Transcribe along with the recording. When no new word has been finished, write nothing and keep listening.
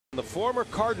The former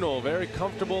Cardinal, very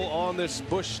comfortable on this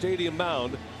Busch Stadium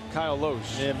mound, Kyle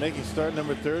Lohse. Yeah, making start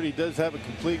number 30. He does have a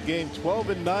complete game.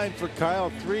 12-9 for Kyle.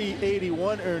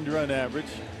 381 earned run average.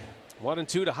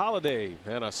 1-2 to Holiday,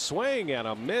 and a swing and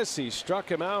a miss. He struck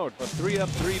him out. A 3-up,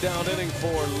 3-down inning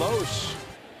for Lohse.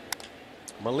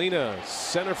 Molina,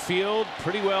 center field,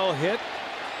 pretty well hit.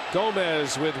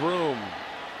 Gomez with room,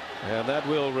 and that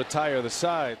will retire the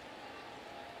side.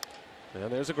 And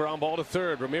there's a ground ball to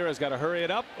third. Ramirez got to hurry it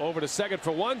up over to second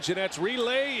for one. Jeanette's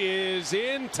relay is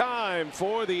in time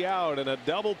for the out, and a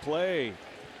double play.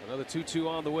 Another 2-2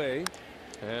 on the way,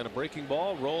 and a breaking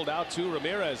ball rolled out to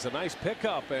Ramirez. A nice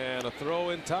pickup and a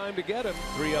throw in time to get him.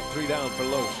 3 up, 3 down for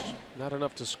Lohse. Not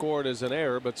enough to score it as an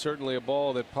error, but certainly a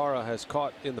ball that Parra has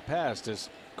caught in the past as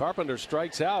Carpenter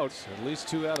strikes out. At least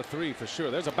 2 out of 3 for sure.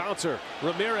 There's a bouncer.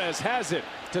 Ramirez has it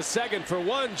to second for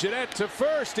one. Jeanette to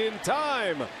first in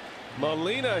time.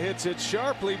 Molina hits it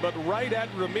sharply, but right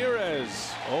at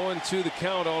Ramirez. 0-2 the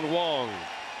count on Wong.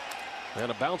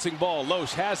 And a bouncing ball.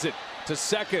 Lohse has it to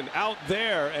second, out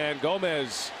there, and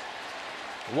Gomez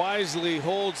wisely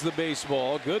holds the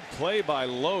baseball. Good play by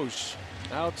Lohse.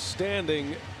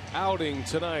 Outstanding outing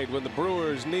tonight when the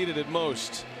Brewers needed it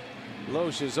most.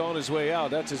 Lohse is on his way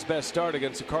out. That's his best start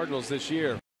against the Cardinals this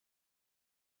year.